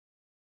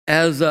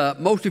As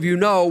most of you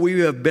know, we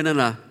have been in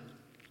a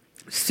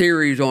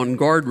series on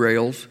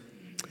guardrails,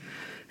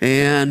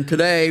 and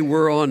today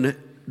we're on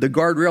the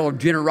guardrail of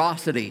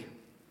generosity.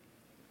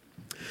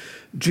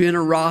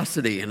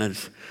 Generosity, and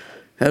as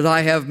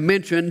I have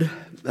mentioned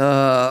in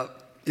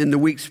the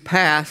weeks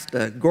past,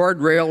 a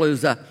guardrail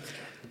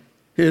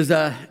is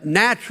a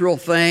natural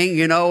thing.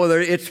 You know,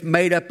 it's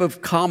made up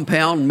of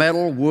compound,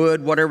 metal,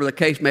 wood, whatever the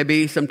case may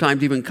be,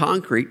 sometimes even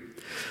concrete.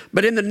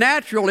 But in the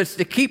natural, it's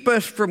to keep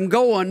us from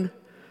going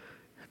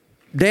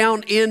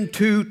down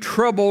into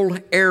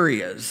troubled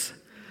areas.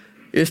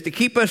 It's to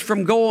keep us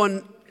from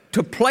going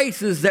to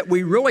places that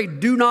we really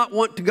do not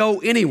want to go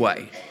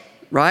anyway,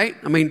 right?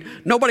 I mean,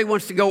 nobody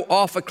wants to go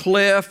off a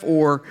cliff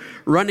or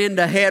run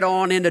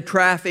head-on into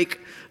traffic.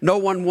 No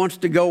one wants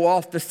to go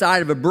off the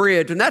side of a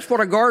bridge. And that's what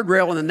a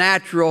guardrail in the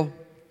natural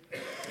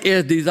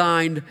is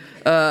designed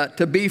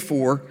to be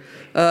for.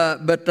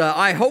 But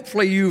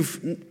hopefully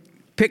you've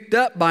picked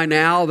up by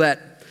now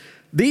that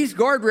these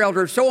guardrails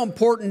are so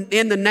important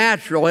in the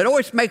natural. It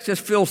always makes us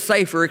feel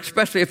safer,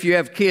 especially if you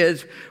have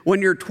kids.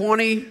 When you're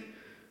 20,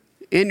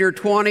 in your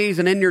 20s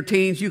and in your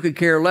teens, you could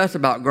care less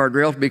about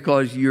guardrails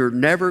because you're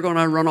never going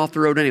to run off the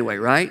road anyway,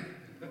 right?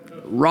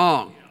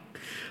 Wrong.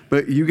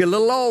 But you get a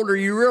little older,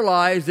 you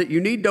realize that you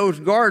need those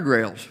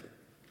guardrails.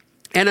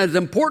 And as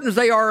important as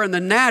they are in the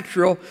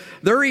natural,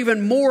 they're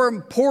even more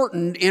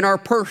important in our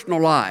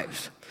personal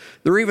lives.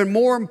 They're even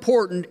more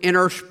important in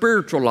our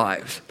spiritual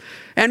lives.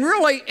 And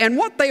really, and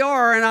what they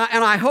are, and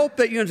I hope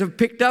that you have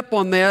picked up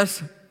on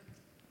this,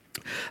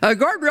 a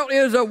guardrail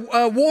is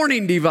a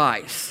warning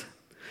device.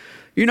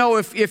 You know,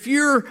 if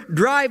you're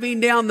driving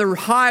down the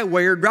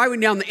highway or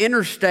driving down the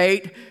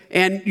interstate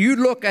and you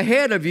look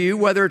ahead of you,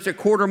 whether it's a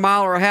quarter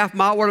mile or a half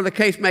mile, whatever the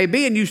case may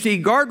be, and you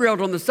see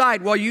guardrails on the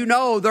side, well, you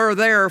know they're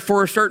there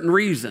for a certain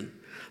reason.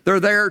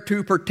 They're there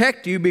to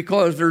protect you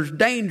because there's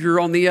danger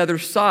on the other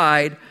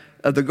side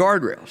of the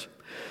guardrails.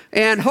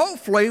 And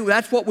hopefully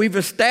that's what we've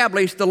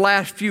established the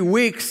last few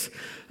weeks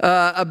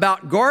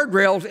about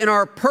guardrails in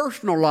our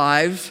personal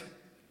lives.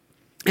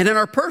 And in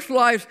our personal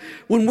lives,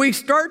 when we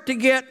start to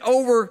get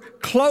over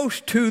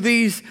close to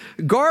these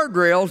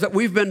guardrails that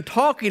we've been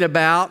talking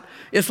about,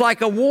 it's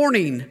like a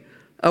warning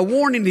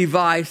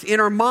device in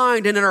our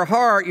mind and in our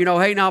heart. You know,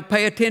 hey, now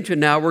pay attention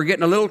now. We're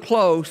getting a little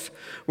close.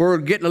 We're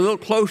getting a little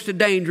close to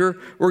danger.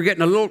 We're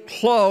getting a little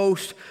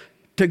close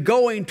to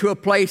going to a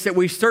place that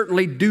we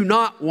certainly do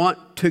not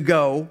want to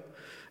go.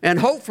 And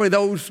hopefully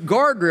those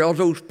guardrails,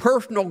 those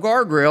personal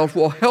guardrails,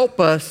 will help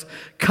us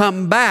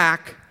come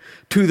back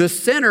to the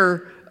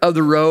center of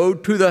the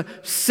road, to the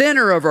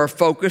center of our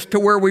focus, to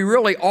where we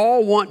really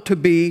all want to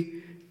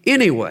be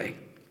anyway.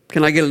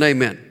 Can I get an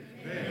amen?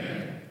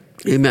 Amen.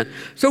 Amen.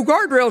 So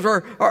guardrails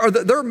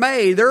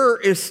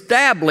they're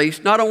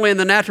established not only in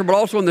the natural but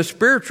also in the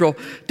spiritual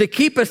to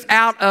keep us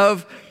out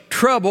of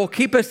trouble,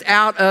 keep us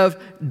out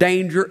of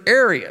danger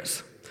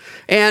areas.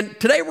 And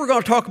today we're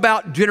going to talk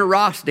about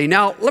generosity.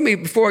 Now,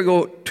 before I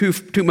go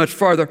too much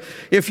farther,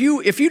 if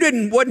you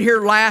wasn't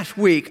here last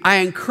week, I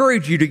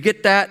encourage you to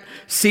get that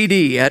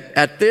CD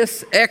at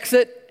this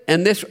exit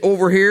and this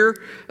over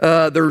here.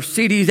 There's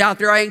CDs out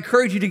there. I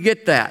encourage you to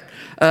get that.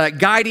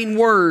 Guiding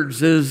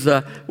Words was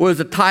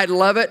the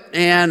title of it,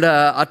 and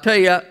I'll tell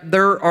you,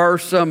 there are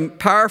some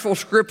powerful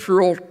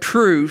scriptural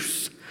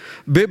truths,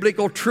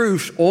 biblical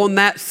truths on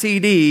that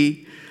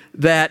CD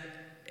that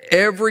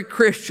every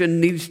Christian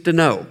needs to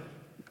know.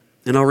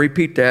 And I'll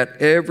repeat that,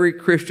 every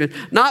Christian,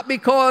 not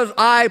because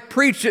I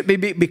preach it,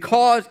 but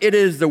because it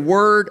is the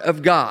Word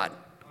of God.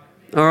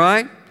 All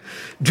right?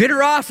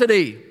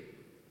 Generosity.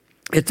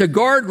 It's a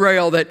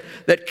guardrail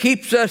that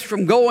keeps us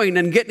from going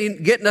and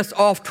getting us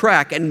off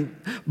track. And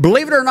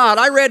believe it or not,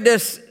 I read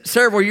this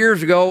several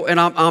years ago, and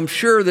I'm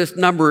sure this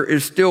number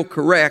is still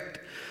correct.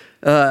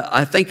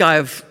 I think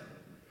I've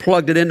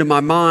plugged it into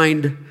my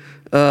mind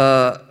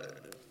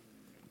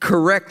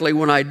correctly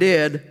when I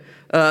did.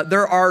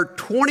 There are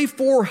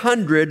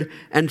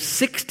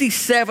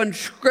 2,467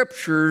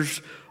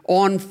 scriptures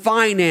on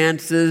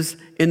finances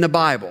in the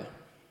Bible.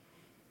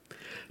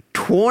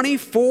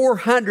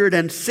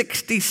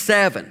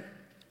 2,467.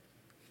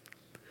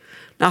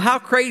 Now, how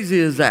crazy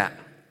is that?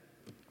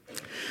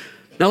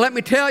 Now, let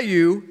me tell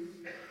you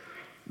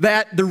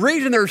that the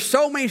reason there's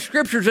so many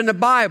scriptures in the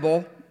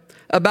Bible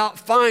about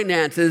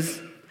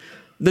finances,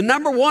 the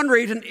number one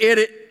reason,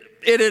 it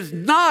is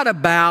not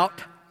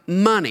about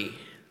money.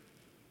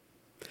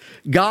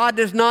 God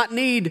does not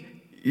need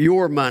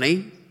your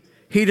money.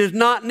 He does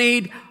not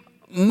need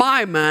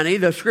my money.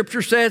 The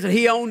scripture says that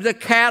He owns the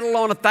cattle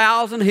on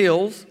 1,000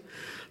 hills.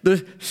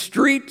 The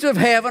streets of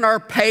heaven are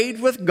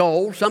paved with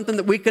gold, something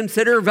that we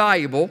consider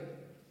valuable.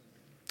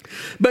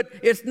 But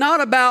it's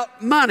not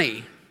about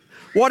money.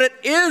 What it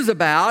is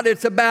about,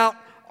 it's about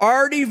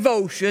our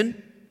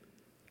devotion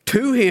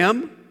to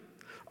Him,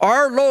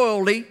 our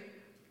loyalty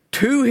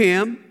to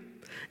Him,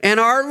 and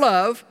our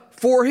love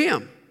for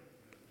Him.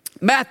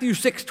 Matthew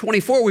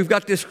 6:24, we've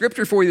got this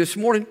scripture for you this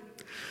morning.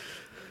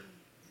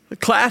 a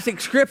classic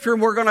scripture,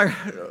 and we're going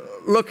to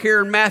look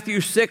here in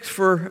Matthew 6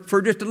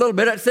 for just a little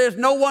bit. It says,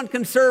 "No one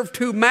can serve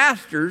two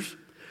masters,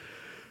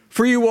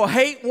 for you will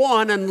hate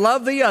one and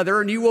love the other,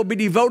 and you will be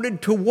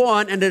devoted to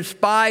one and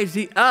despise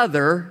the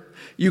other.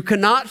 You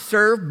cannot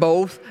serve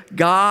both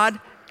God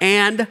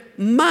and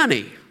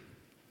money."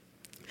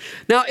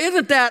 Now,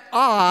 isn't that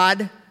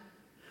odd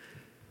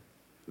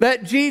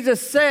that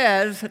Jesus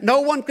says no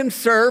one can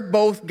serve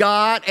both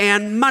God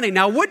and money?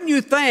 Now, wouldn't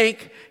you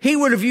think he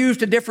would have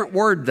used a different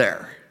word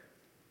there?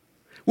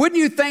 Wouldn't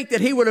you think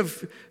that he would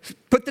have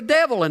put the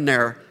devil in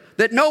there?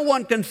 That no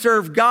one can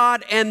serve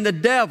God and the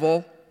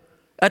devil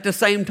at the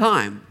same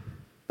time.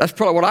 That's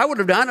probably what I would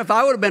have done if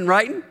I would have been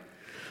writing.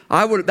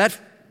 That's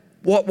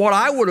what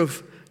I would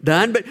have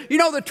done. But you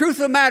know, the truth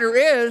of the matter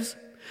is,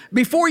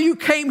 before you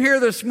came here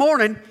this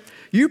morning,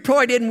 you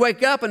probably didn't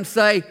wake up and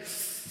say,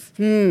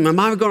 am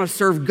I going to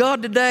serve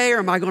God today, or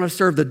am I going to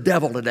serve the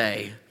devil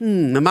today?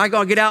 Am I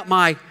going to get out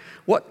my,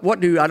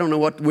 I don't know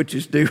what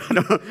witches do.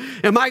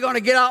 Am I going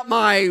to get out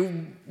my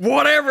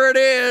whatever it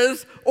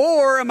is,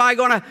 or am I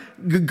going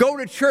to go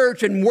to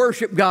church and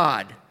worship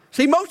God?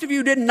 See, most of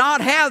you did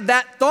not have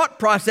that thought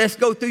process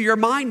go through your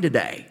mind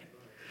today.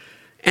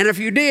 And if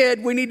you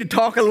did, we need to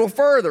talk a little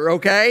further,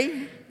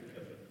 okay?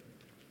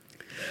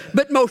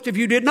 But most of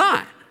you did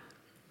not.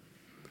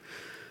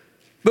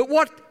 But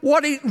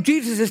what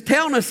Jesus is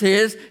telling us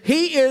is,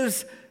 he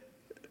is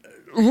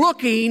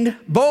looking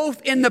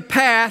both in the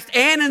past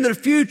and in the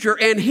future,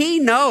 and he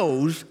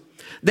knows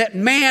that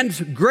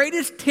man's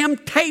greatest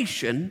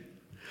temptation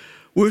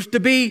was to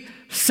be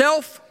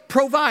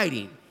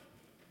self-providing.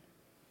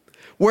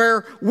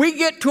 Where we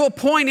get to a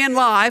point in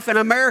life, and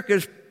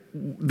America's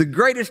the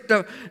greatest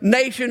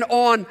nation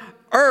on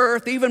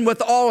earth, even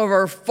with all of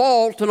our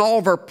faults and all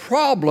of our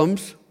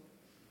problems,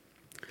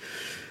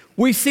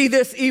 we see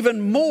this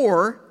even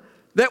more,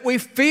 that we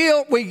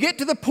get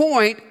to the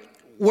point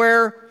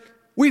where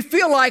we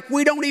feel like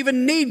we don't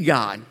even need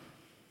God.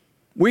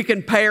 We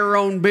can pay our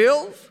own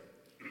bills.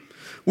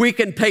 We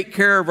can take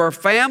care of our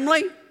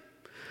family.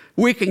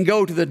 We can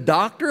go to the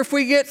doctor if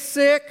we get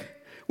sick.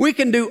 We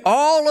can do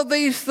all of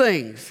these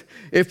things.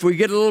 If we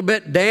get a little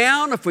bit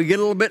down, if we get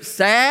a little bit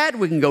sad,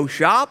 we can go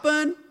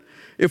shopping.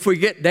 If we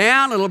get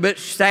down a little bit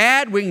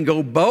sad, we can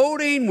go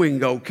boating, we can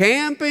go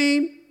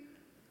camping.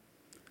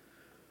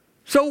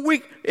 So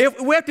we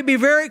have to be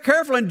very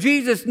careful, and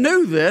Jesus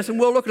knew this, and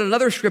we'll look at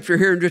another scripture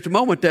here in just a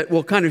moment that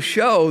will kind of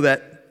show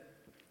that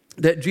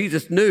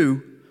Jesus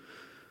knew,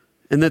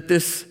 and that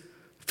this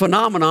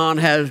phenomenon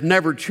has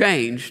never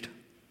changed.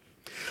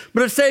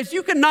 But it says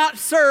you cannot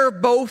serve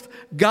both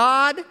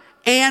God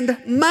and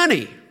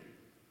money.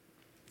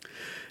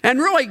 And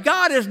really,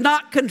 God is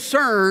not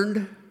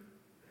concerned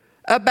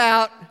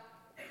about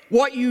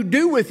what you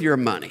do with your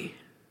money.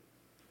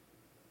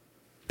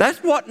 That's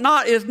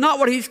is not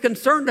what he's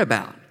concerned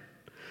about.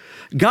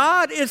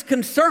 God is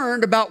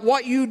concerned about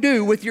what you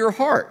do with your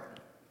heart.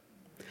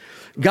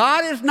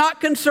 God is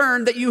not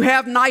concerned that you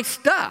have nice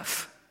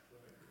stuff.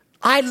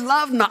 And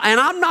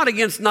I'm not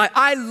against nice.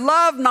 I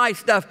love nice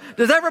stuff.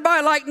 Does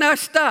everybody like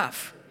nice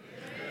stuff?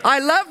 I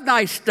love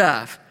nice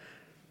stuff.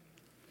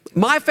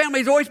 My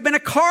family's always been a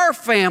car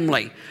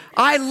family.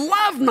 I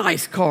love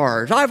nice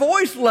cars. I've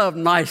always loved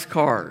nice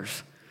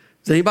cars.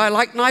 Does anybody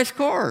like nice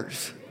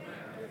cars?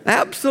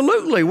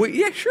 Absolutely.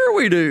 Sure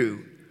we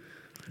do.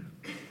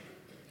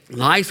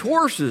 Nice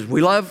horses.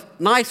 We love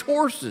nice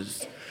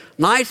horses.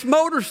 Nice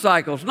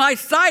motorcycles.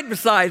 Nice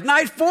side-by-sides.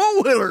 Nice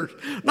four-wheelers.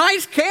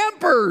 Nice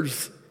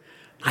campers.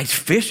 Nice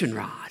fishing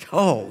rod.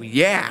 Oh,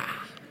 yeah.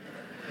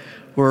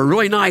 Or a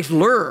really nice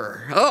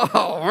lure. Oh,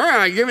 all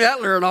right, give me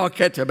that lure and I'll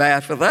catch a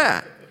bass with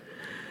that.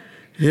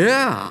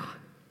 Yeah.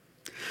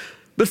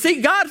 But see,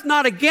 God's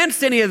not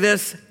against any of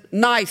this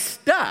nice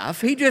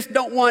stuff. He just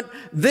don't want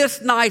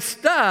this nice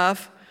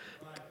stuff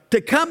to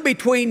come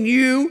between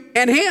you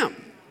and him.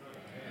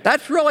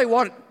 That's really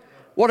what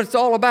it's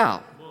all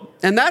about.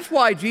 And that's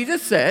why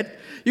Jesus said,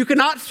 you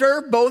cannot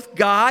serve both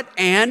God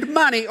and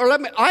money. Or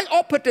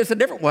I'll put this a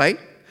different way.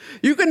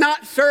 You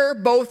cannot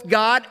serve both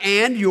God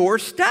and your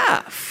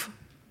stuff.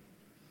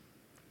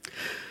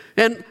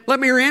 And let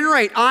me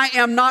reiterate, I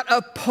am not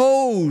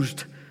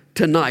opposed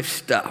to nice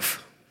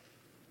stuff.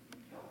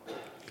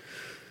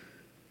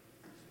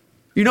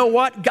 You know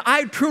what?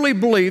 I truly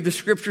believe the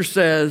scripture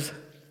says,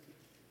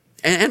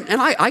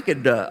 and I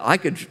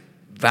could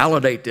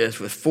validate this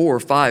with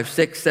 4, 5,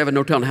 6, 7,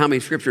 no telling how many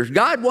scriptures.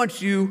 God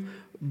wants you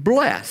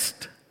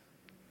blessed.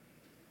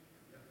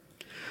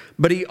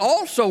 But he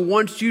also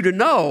wants you to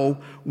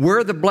know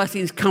where the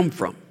blessings come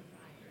from.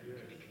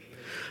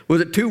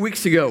 Was it 2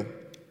 weeks ago?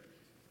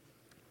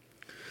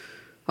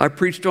 I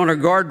preached on a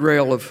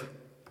guardrail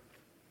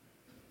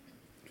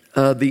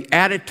of the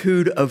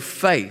attitude of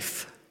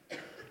faith.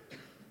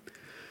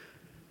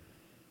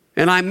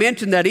 And I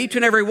mentioned that each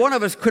and every one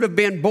of us could have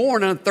been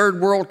born in a third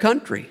world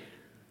country,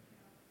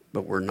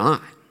 but we're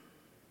not.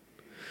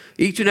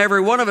 Each and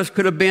every one of us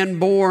could have been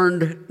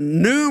born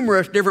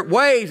numerous different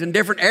ways in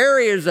different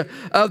areas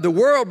of the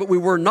world, but we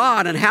were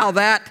not, and how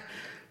that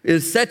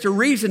is such a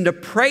reason to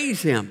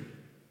praise him.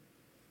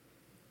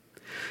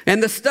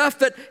 And the stuff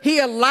that he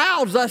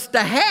allows us to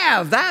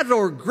have, that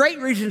are great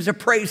reasons to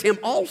praise him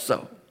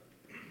also.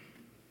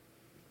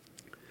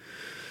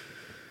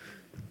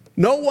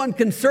 No one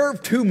can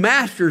serve two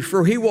masters,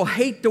 for he will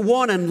hate the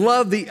one and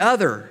love the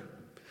other.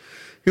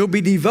 He'll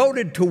be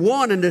devoted to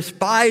one and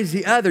despise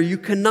the other. You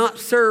cannot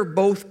serve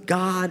both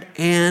God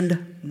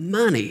and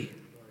money.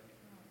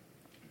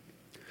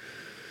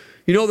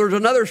 You know, there's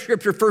another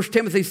scripture, 1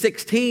 Timothy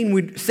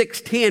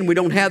 6:10. We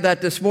don't have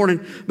that this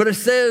morning. But it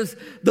says,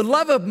 the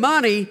love of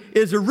money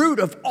is the root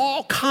of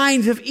all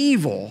kinds of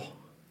evil.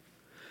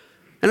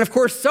 And of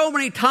course, so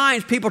many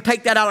times people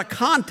take that out of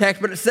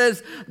context, but it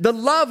says the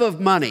love of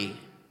money.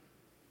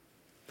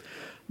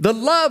 The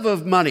love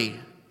of money.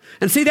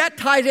 And see, that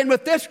ties in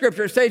with this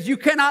scripture. It says you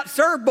cannot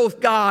serve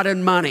both God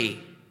and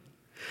money.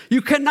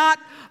 You cannot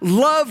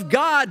love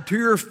God to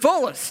your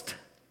fullest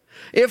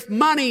if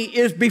money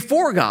is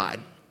before God.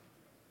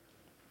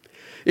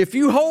 If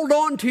you hold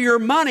on to your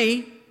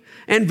money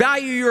and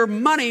value your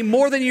money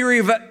more than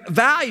you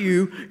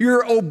value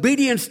your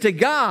obedience to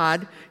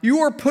God, you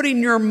are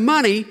putting your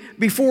money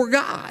before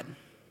God.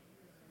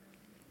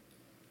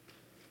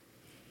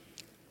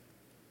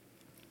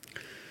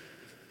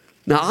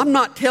 Now, I'm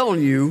not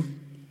telling you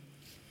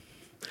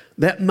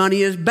that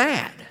money is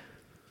bad.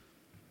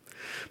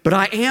 But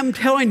I am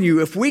telling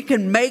you, if we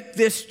can make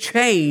this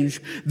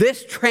change,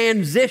 this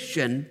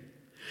transition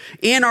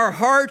in our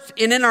hearts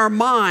and in our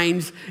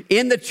minds,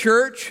 in the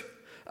church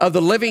of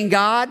the living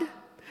God,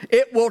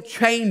 it will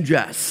change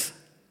us.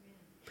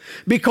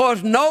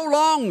 Because no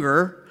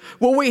longer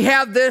will we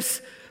have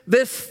this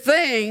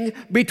thing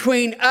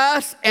between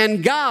us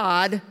and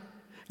God.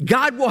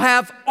 God will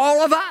have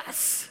all of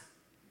us.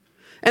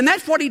 And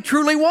that's what he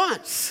truly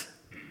wants.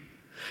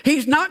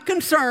 He's not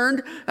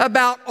concerned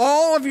about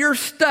all of your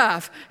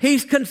stuff.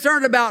 He's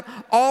concerned about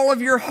all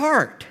of your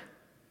heart.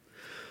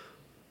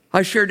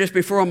 I shared this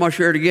before. I'm going to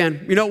share it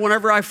again. You know,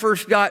 whenever I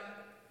first got,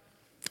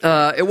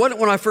 it wasn't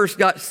when I first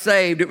got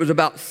saved. It was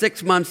about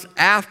 6 months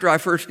after I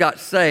first got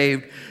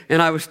saved.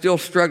 And I was still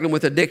struggling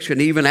with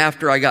addiction even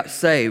after I got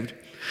saved.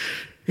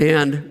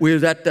 And we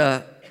was at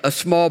a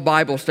small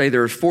Bible study.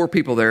 There was 4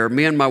 people there.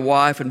 Me and my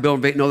wife and Bill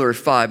and Vicky. No, there was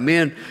 5. Me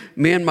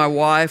and my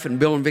wife and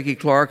Bill and Vicky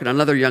Clark and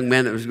another young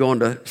man that was going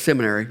to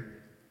seminary.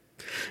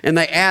 And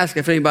they asked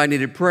if anybody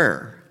needed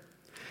prayer.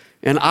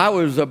 And I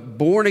was a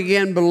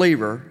born-again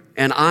believer,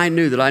 and I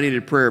knew that I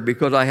needed prayer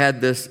because I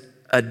had this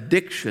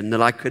addiction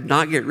that I could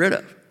not get rid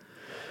of.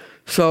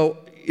 So,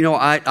 you know,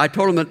 I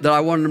told them that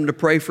I wanted them to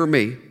pray for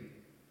me.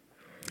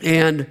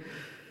 And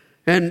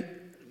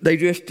they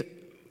just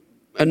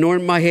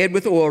anointed my head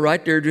with oil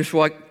right there, just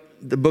like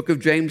the book of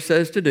James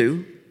says to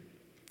do.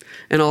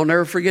 And I'll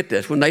never forget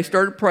this. When they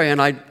started praying,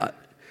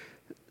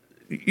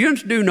 you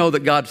do know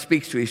that God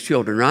speaks to his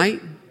children,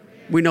 right?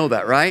 We know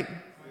that, right?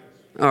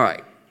 All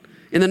right.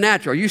 In the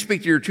natural, you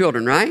speak to your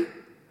children, right?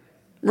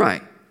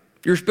 Right.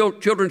 Your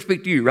children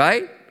speak to you,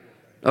 right?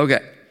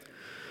 Okay.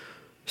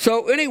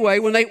 So anyway,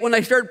 when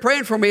they started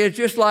praying for me, it's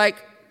just like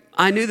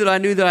I knew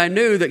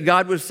that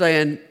God was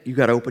saying, you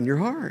got to open your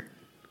heart.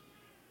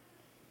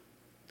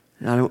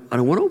 I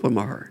don't want to open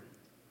my heart.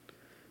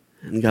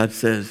 And God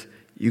says,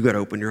 you got to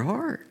open your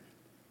heart.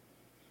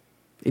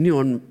 And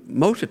you know,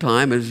 most of the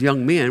time as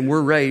young men,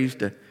 we're raised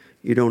to,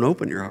 you don't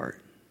open your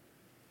heart.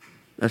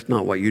 That's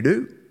not what you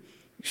do.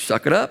 You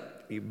suck it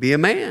up. You be a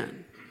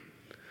man.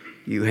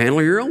 You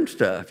handle your own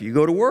stuff. You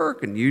go to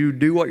work and you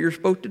do what you're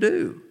supposed to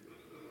do.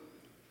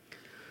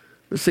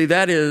 But see,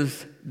 that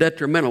is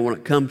detrimental when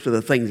it comes to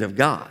the things of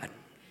God.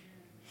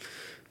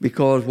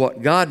 Because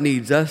what God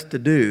needs us to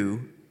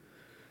do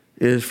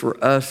is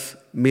for us,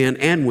 men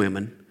and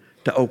women,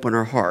 to open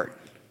our heart.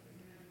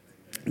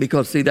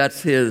 Because see, that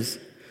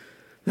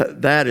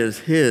is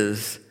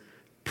his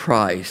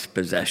prized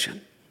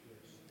possession,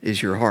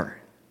 is your heart.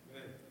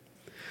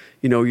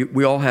 You know,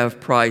 we all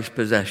have prized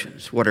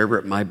possessions, whatever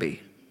it might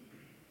be.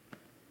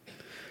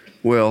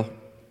 Well,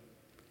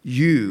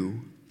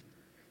 you,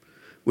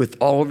 with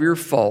all of your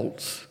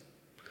faults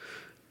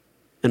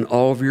and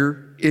all of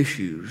your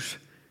issues,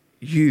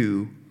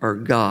 you are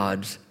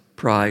God's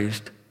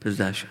prized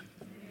possession.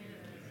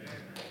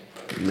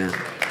 Amen.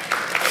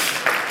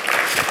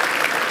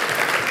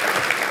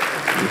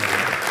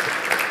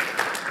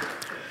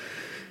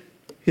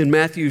 In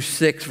Matthew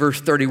 6,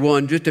 verse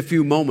 31, just a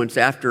few moments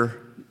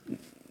after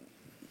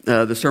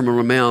the Sermon on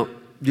the Mount,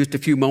 just a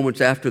few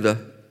moments after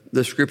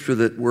the scripture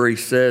where he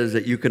says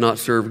that you cannot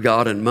serve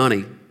God and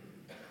money.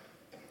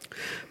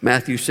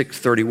 Matthew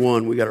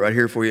 6:31, we got it right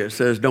here for you. It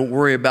says, don't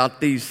worry about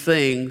these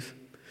things,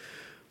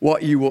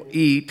 what you will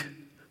eat,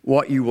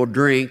 what you will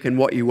drink, and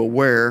what you will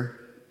wear.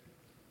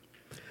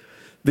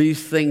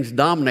 These things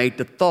dominate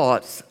the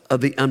thoughts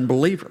of the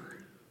unbeliever.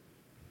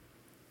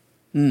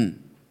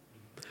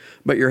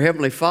 But your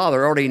heavenly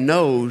Father already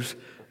knows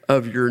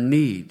of your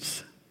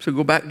needs. So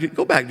go back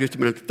just a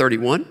minute to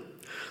 31.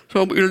 So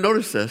you're going to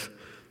notice this.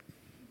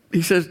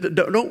 He says,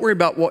 don't worry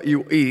about what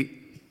you'll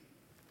eat,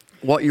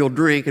 what you'll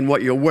drink, and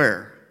what you'll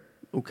wear.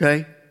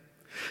 Okay?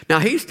 Now,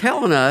 he's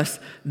telling us,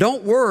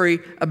 don't worry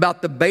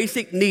about the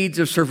basic needs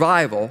of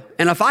survival.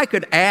 And if I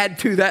could add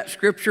to that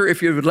scripture,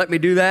 if you would let me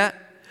do that,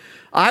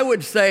 I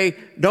would say,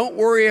 don't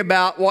worry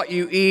about what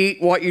you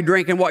eat, what you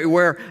drink, and what you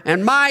wear.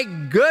 And my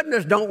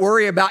goodness, don't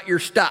worry about your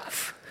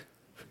stuff.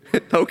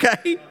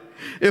 Okay?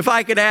 If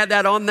I could add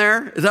that on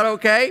there, is that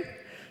okay?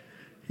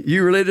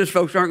 You religious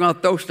folks aren't going to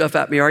throw stuff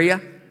at me, are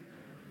you?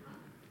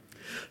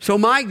 So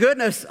my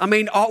goodness, I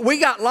mean, we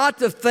got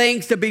lots of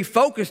things to be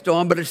focused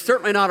on, but it's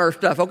certainly not our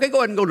stuff. Okay, go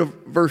ahead and go to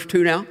verse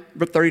 2 now,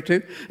 verse 32.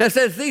 And it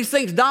says, these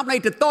things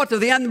dominate the thoughts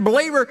of the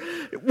unbeliever.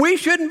 We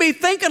shouldn't be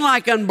thinking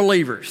like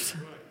unbelievers,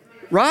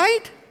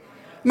 right?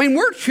 I mean,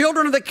 we're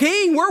children of the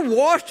King. We're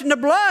washed in the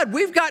blood.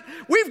 We've got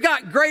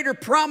greater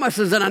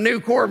promises than a new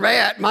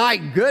Corvette. My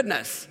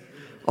goodness.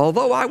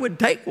 Although I would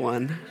take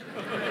one.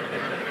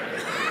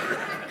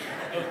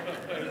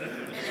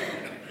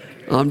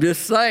 I'm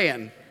just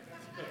saying.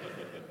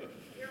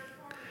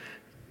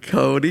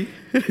 Cody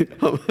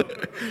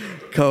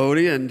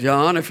and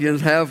John, if you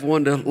have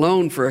one to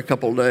loan for a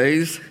couple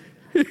days.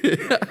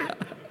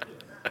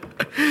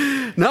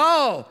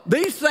 No,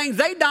 these things,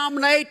 they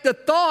dominate the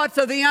thoughts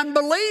of the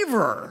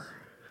unbeliever.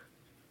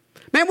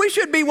 Man, we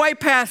should be way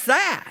past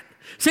that.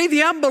 See,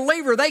 the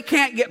unbeliever, they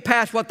can't get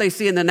past what they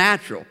see in the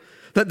natural.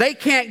 That they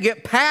can't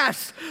get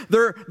past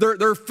their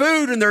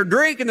food and their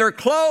drink and their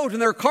clothes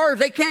and their cars.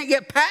 They can't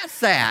get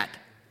past that.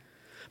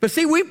 But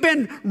see, we've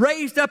been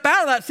raised up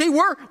out of that. See,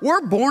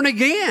 we're born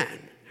again.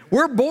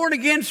 We're born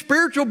again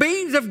spiritual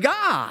beings of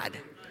God.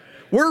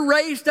 We're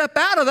raised up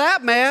out of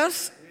that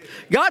mess.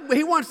 God,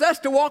 he wants us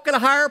to walk in a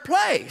higher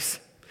place.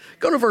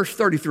 Go to verse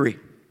 33.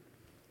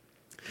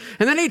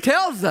 And then he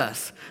tells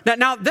us,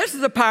 now this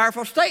is a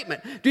powerful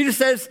statement. Jesus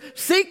says,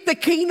 seek the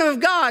kingdom of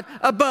God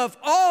above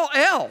all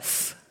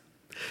else.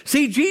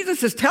 See,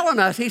 Jesus is telling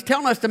us, he's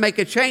telling us to make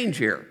a change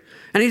here.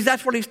 And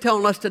that's what he's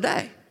telling us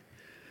today.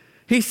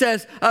 He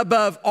says,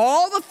 above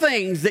all the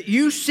things that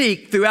you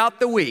seek throughout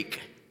the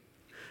week.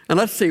 And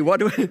let's see, what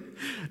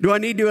do I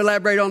need to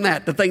elaborate on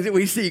that? The things that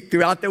we seek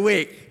throughout the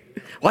week.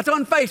 What's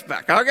on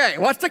Facebook? Okay,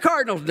 what's the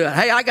Cardinals doing?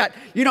 Hey,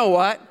 you know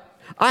what?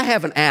 I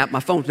have an app. My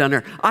phone's down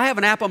there. I have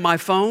an app on my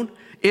phone,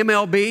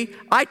 MLB.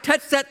 I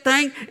touch that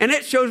thing, and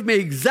it shows me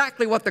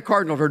exactly what the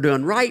Cardinals are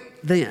doing right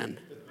then.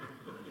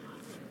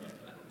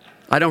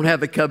 I don't have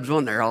the Cubs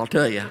on there, I'll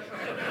tell you.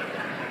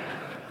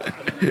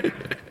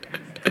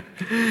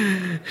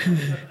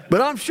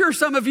 But I'm sure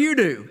some of you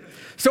do.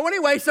 So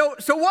anyway, so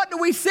what do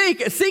we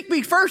seek? Seek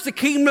me first the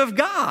kingdom of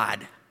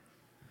God.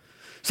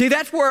 See,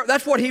 that's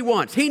what he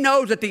wants. He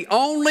knows that the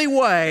only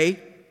way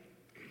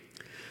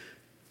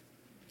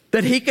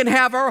that he can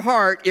have our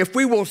heart if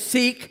we will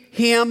seek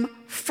him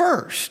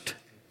first.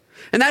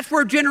 And that's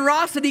where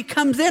generosity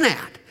comes in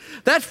at.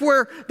 That's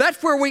where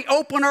we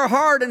open our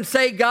heart and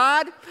say,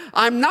 God,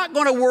 I'm not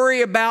going to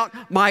worry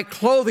about my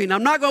clothing.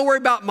 I'm not going to worry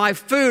about my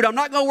food. I'm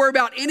not going to worry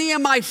about any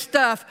of my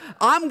stuff.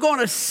 I'm going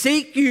to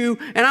seek you,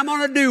 and I'm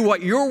going to do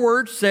what your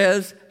word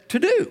says to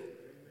do.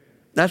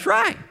 That's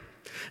right.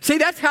 See,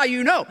 that's how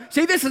you know.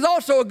 See, this is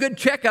also a good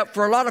checkup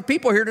for a lot of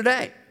people here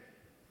today.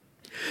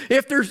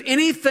 If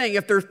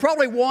there's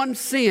probably one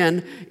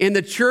sin in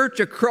the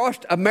church across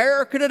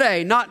America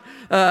today,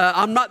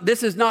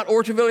 this is not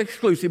Orchardville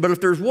exclusive, but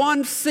if there's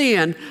one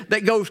sin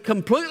that goes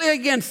completely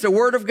against the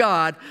Word of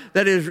God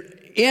that is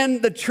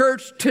in the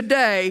church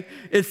today,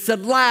 it's the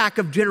lack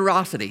of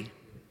generosity.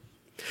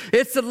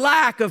 It's the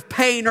lack of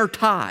paying our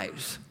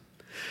tithes.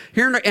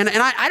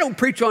 I don't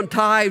preach on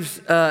tithes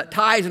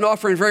and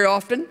offerings very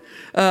often.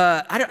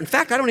 In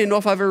fact, I don't even know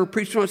if I've ever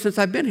preached on it since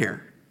I've been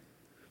here.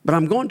 But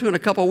I'm going to in a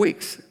couple of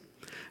weeks.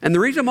 And the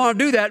reason I want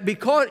to do that,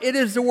 because it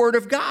is the Word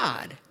of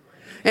God.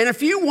 And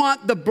if you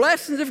want the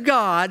blessings of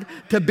God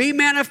to be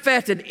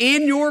manifested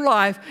in your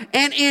life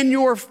and in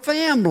your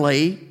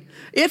family,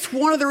 it's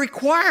one of the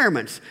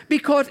requirements,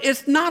 because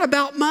it's not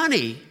about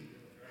money.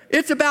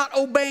 It's about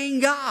obeying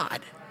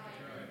God.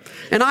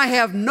 And I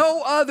have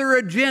no other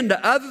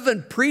agenda other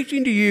than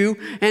preaching to you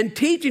and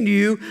teaching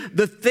you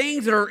the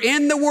things that are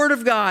in the Word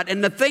of God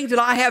and the things that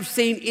I have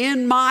seen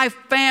in my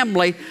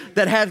family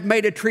that has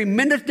made a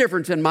tremendous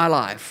difference in my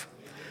life.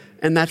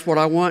 And that's what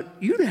I want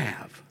you to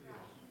have.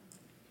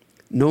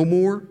 No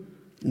more,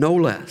 no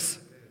less.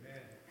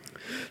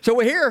 So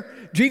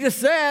here, Jesus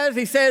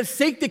says,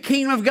 seek the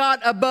kingdom of God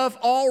above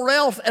all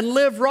else and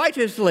live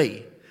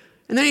righteously.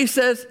 And then he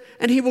says,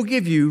 and he will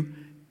give you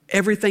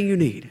everything you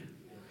need.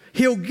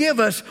 He'll give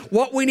us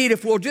what we need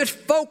if we'll just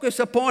focus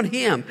upon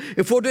him,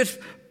 if we'll just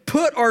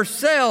put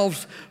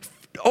ourselves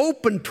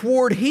open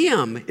toward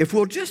him, if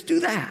we'll just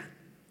do that.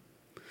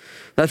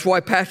 That's why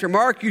Pastor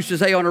Mark used to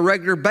say on a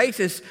regular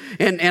basis,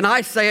 and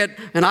I say it,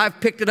 and I've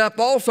picked it up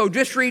also,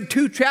 just read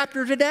 2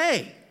 chapters a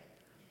day.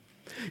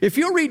 If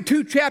you'll read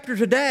 2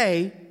 chapters a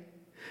day,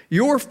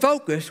 your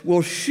focus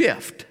will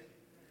shift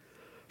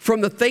from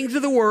the things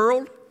of the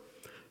world,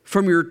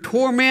 from your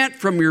torment,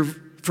 from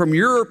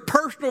your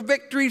personal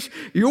victories.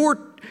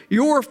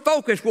 Your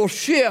focus will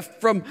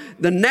shift from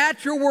the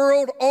natural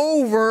world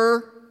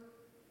over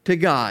to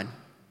God.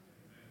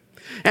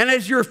 And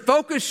as your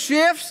focus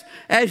shifts,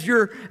 as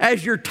your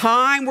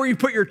time, where you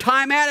put your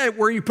time at,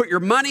 where you put your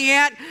money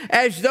at,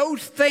 as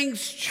those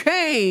things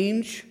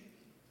change,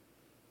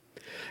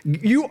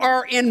 you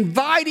are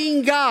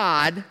inviting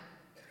God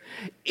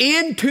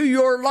into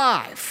your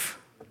life.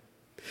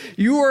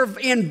 You are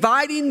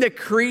inviting the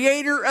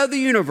creator of the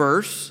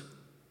universe,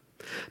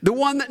 the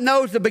one that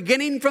knows the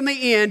beginning from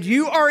the end.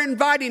 You are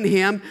inviting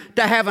him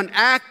to have an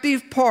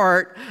active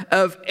part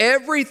of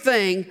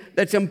everything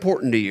that's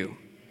important to you.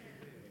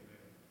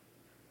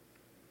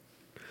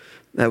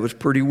 That was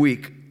pretty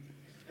weak.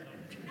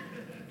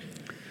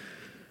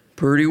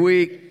 Pretty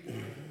weak.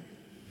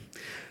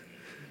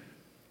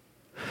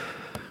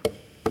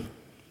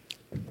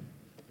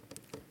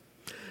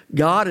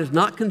 God is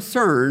not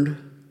concerned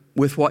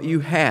with what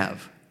you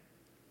have.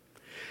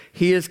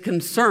 He is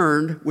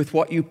concerned with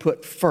what you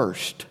put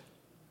first.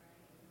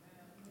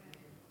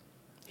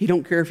 He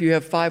don't care if you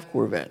have 5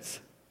 Corvettes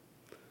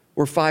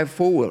or 5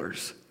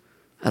 four-wheelers,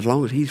 as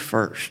long as he's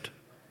first.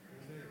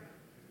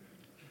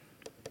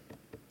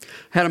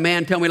 Had a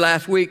man tell me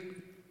last week,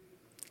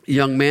 a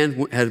young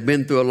man has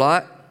been through a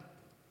lot.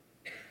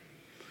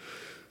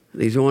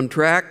 He's on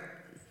track.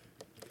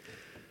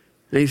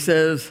 And he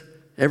says,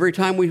 every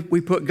time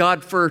we put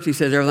God first, he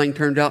says, everything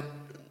turned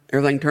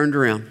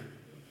around.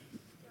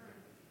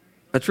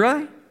 That's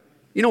right.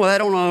 You know, that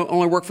don't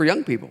only work for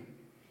young people.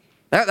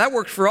 That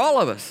works for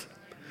all of us.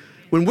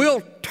 When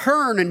we'll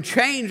turn and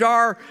change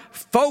our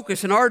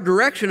focus and our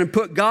direction and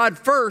put God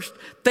first,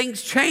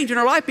 things change in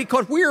our life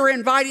because we are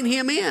inviting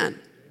him in.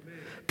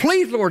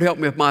 Please, Lord, help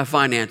me with my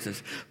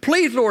finances.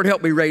 Please, Lord,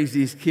 help me raise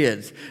these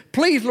kids.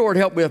 Please, Lord,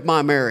 help me with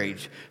my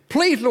marriage.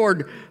 Please,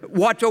 Lord,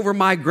 watch over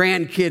my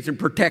grandkids and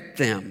protect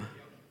them.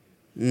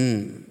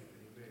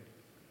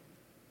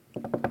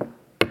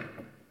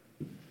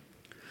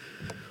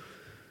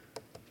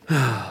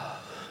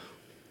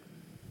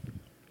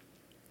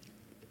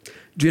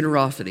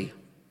 Generosity.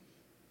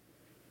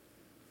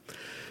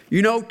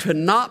 You know, to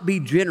not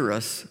be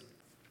generous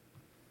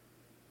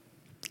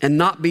and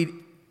not be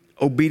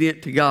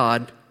obedient to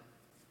God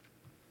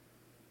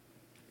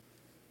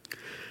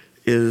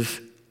is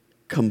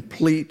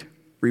complete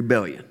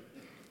rebellion.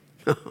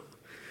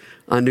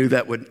 I knew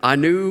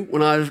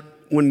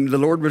when the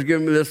Lord was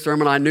giving me this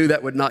sermon, I knew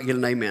that would not get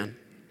an amen.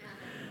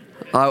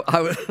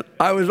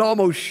 I was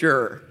almost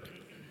sure.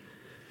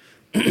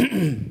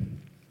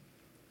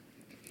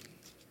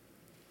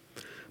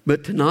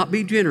 But to not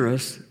be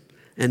generous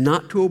and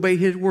not to obey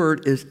his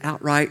word is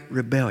outright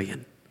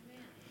rebellion.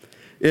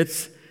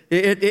 It's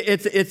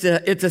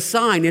a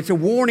sign. It's a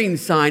warning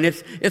sign.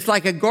 It's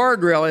like a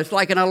guardrail. It's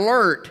like an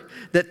alert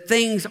that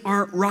things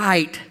aren't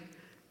right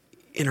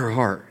in our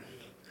heart,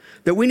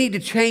 that we need to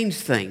change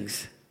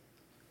things.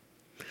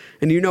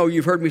 And you know,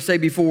 you've heard me say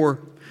before,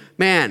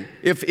 man,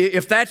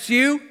 if that's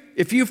you,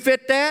 if you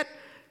fit that,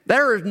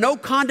 there is no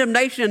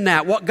condemnation in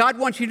that. What God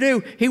wants you to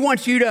do, he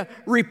wants you to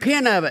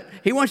repent of it.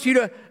 He wants you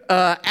to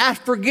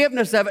ask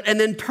forgiveness of it and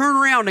then turn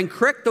around and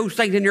correct those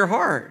things in your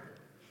heart.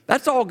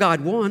 That's all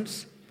God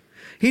wants.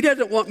 He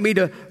doesn't want me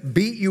to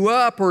beat you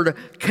up or to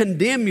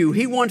condemn you.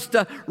 He wants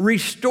to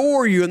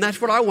restore you, and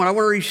that's what I want. I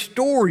want to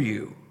restore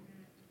you.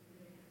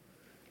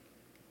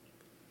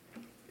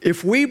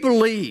 If we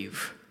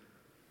believe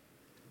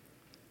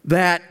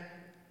that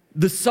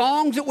the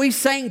songs that we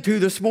sang to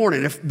this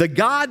morning, if the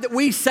God that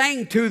we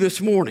sang to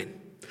this morning,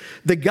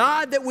 the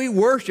God that we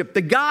worship,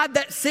 the God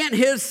that sent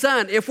his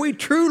son, if we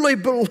truly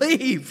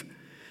believe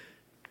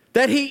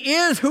that he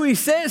is who he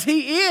says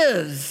he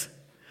is,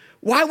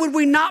 why would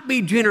we not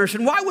be generous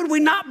and why would we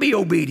not be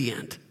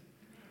obedient?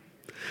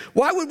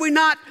 Why would we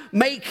not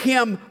make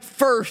him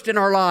first in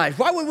our lives?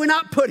 Why would we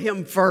not put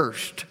him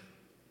first?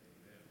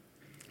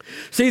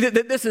 See,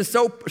 that this is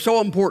so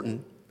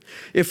important.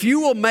 If you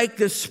will make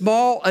this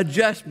small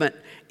adjustment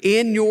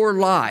in your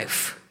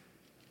life,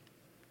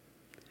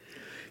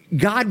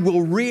 God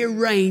will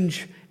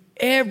rearrange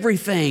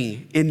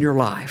everything in your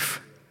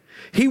life.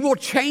 He will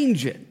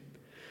change it.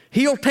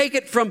 He'll take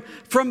it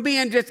from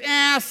being just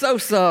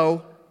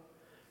so-so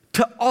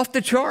to off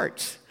the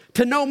charts.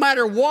 To no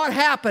matter what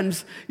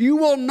happens, you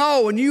will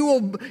know and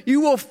you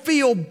will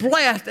feel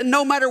blessed, and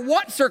no matter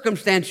what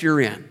circumstance you're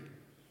in.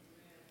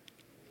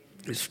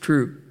 It's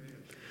true.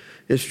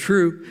 It's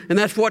true. And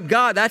that's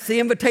the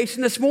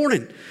invitation this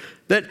morning.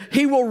 That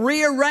he will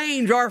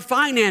rearrange our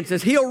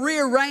finances. He'll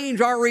rearrange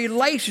our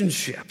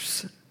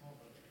relationships.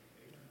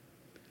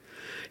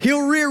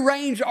 He'll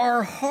rearrange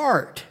our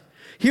heart.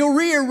 He'll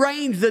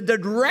rearrange the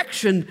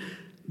direction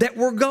that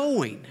we're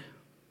going.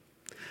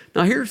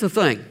 Now here's the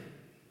thing.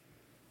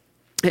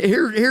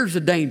 Here's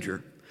the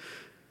danger.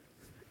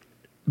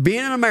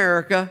 Being in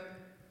America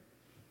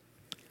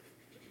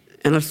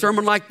and a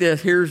sermon like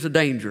this, here's the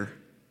danger.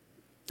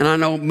 And I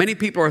know many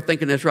people are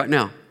thinking this right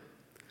now.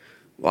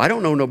 Well, I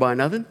don't know nobody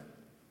nothing.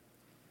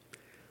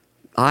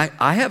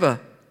 I have a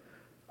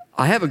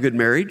good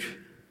marriage.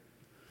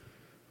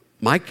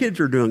 My kids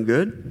are doing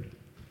good.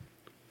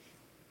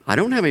 I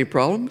don't have any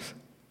problems.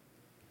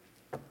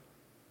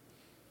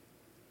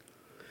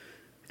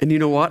 And you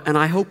know what? And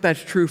I hope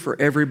that's true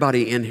for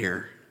everybody in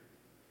here.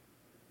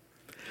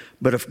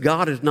 But if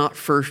God is not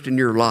first in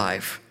your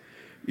life,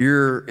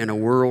 you're in a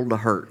world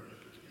of hurt.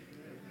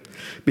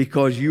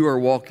 Because you are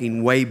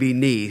walking way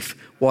beneath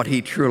what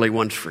He truly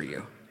wants for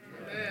you.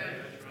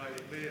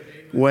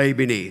 Way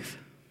beneath.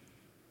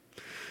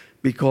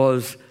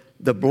 Because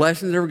the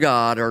blessings of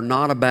God are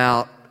not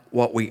about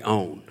what we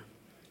own.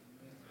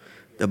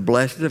 The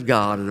blessings of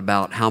God is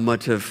about how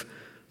much of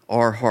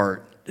our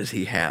heart does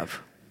He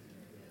have.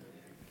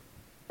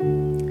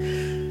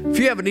 If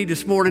you have a need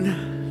this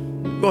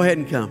morning, go ahead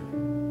and come.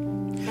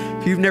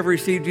 If you've never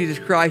received Jesus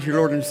Christ, your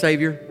Lord and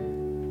Savior,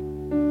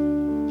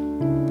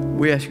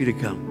 we ask you to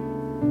come.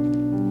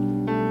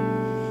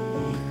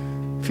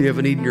 If you have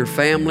a need in your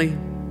family,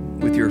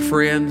 with your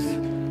friends,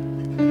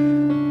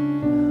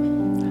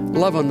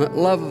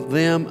 love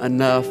them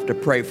enough to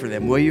pray for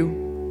them, will you?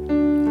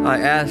 I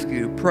ask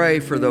you, pray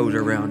for those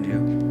around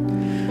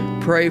you.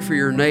 Pray for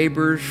your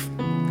neighbors.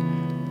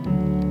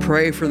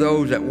 Pray for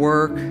those at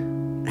work.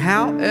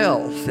 How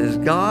else is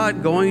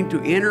God going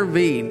to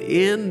intervene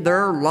in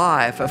their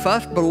life if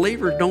us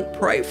believers don't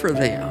pray for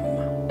them?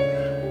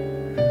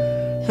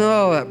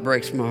 Oh, that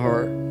breaks my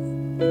heart.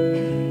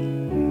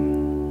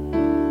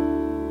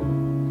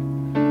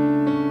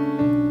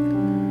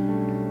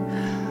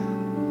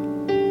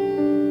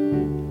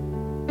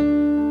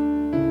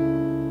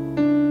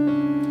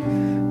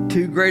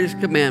 Two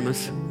greatest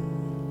commandments.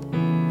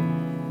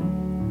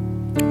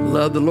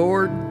 Love the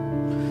Lord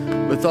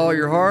with all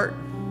your heart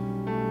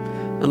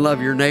and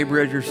love your neighbor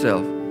as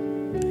yourself.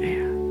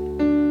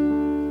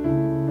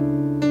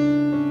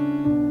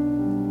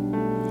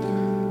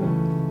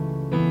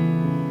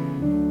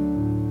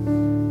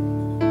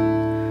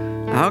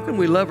 How can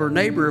we love our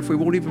neighbor if we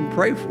won't even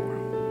pray for him?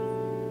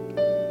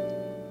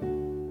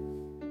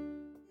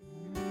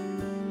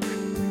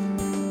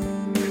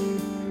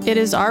 It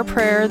is our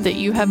prayer that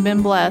you have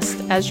been blessed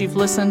as you've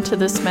listened to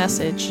this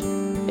message.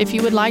 If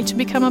you would like to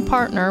become a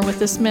partner with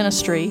this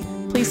ministry,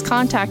 please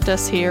contact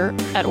us here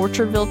at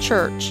Orchardville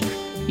Church.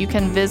 You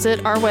can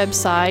visit our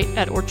website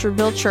at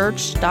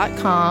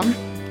orchardvillechurch.com,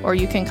 or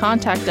you can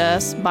contact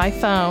us by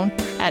phone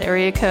at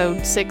area code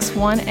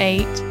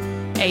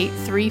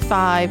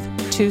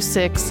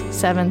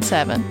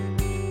 618-835-2677.